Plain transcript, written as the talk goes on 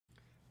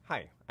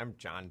Hi, I'm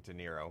John De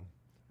Niro.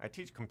 I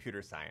teach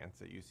computer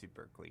science at UC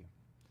Berkeley,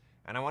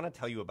 and I want to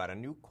tell you about a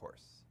new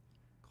course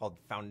called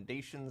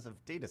Foundations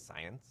of Data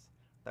Science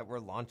that we're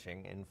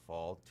launching in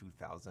fall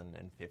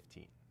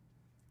 2015.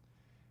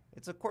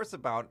 It's a course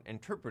about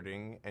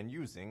interpreting and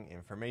using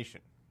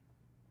information.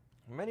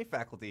 Many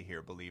faculty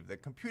here believe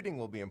that computing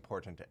will be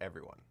important to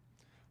everyone,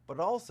 but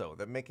also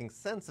that making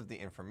sense of the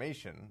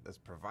information that's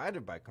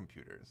provided by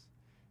computers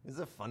is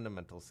a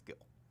fundamental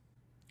skill.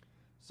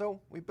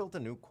 So we built a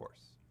new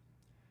course,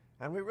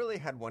 and we really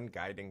had one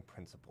guiding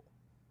principle.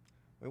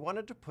 We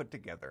wanted to put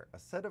together a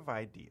set of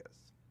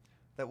ideas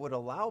that would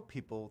allow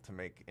people to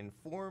make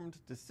informed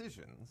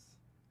decisions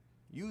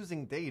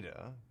using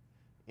data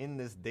in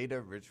this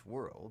data-rich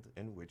world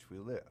in which we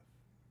live.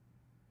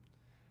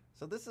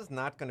 So this is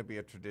not going to be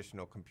a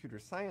traditional computer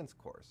science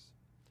course,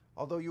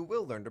 although you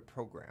will learn to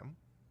program.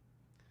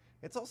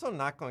 It's also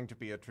not going to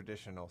be a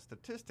traditional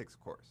statistics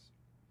course.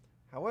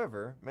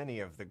 However, many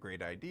of the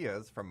great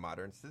ideas from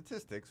modern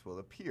statistics will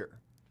appear,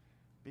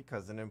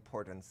 because an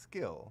important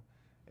skill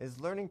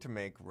is learning to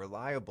make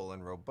reliable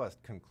and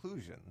robust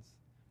conclusions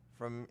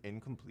from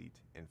incomplete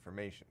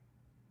information.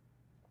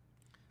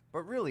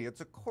 But really,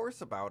 it's a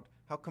course about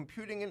how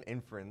computing and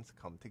inference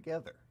come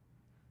together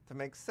to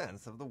make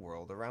sense of the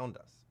world around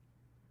us.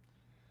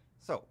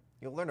 So,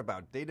 you'll learn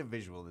about data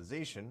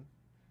visualization,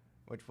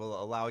 which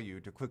will allow you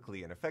to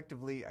quickly and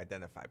effectively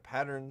identify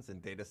patterns in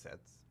data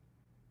sets.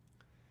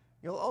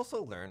 You'll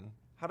also learn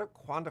how to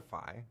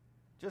quantify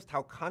just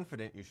how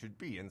confident you should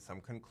be in some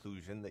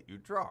conclusion that you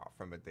draw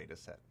from a data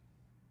set.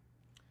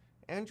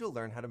 And you'll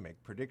learn how to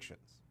make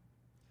predictions.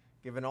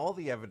 Given all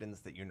the evidence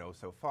that you know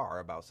so far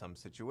about some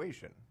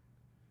situation,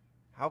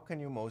 how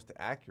can you most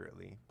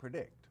accurately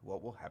predict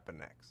what will happen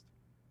next?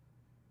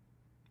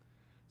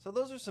 So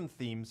those are some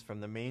themes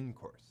from the main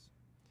course,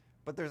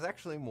 but there's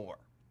actually more.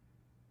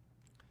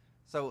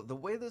 So the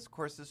way this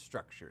course is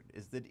structured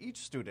is that each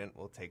student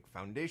will take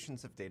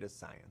Foundations of Data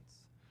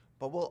Science,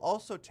 but will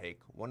also take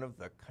one of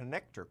the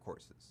connector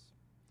courses.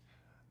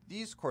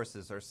 These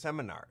courses are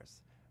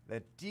seminars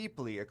that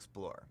deeply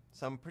explore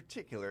some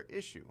particular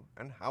issue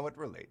and how it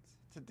relates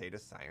to data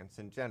science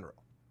in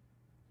general.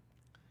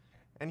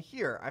 And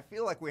here, I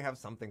feel like we have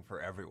something for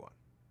everyone,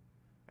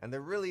 and they're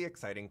really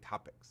exciting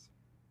topics.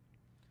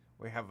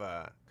 We have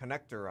a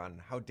connector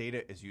on how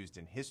data is used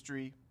in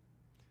history,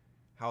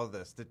 how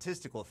the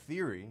statistical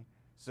theory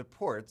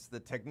supports the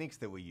techniques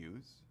that we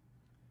use,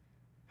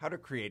 how to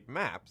create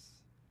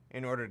maps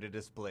in order to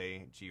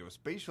display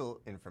geospatial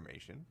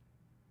information.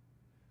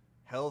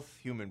 Health,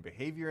 human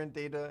behavior and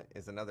data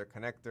is another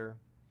connector,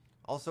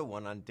 also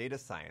one on data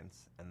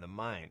science and the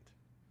mind.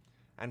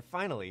 And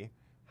finally,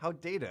 how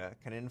data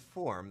can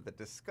inform the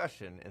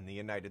discussion in the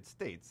United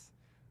States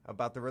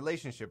about the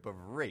relationship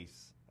of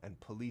race and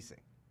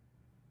policing.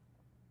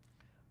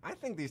 I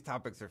think these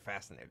topics are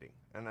fascinating,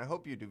 and I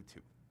hope you do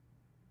too.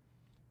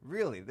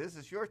 Really, this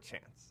is your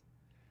chance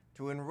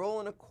to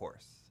enroll in a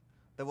course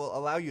that will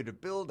allow you to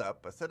build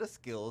up a set of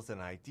skills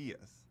and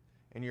ideas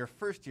in your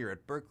first year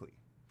at Berkeley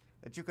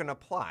that you can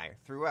apply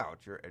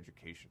throughout your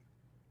education.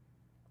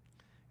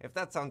 If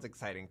that sounds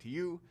exciting to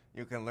you,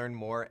 you can learn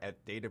more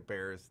at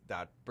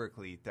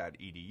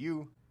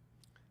databears.berkeley.edu.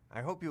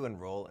 I hope you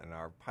enroll in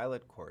our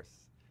pilot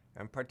course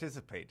and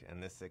participate in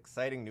this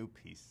exciting new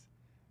piece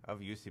of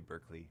UC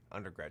Berkeley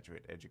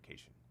undergraduate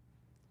education.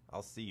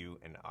 I'll see you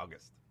in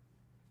August.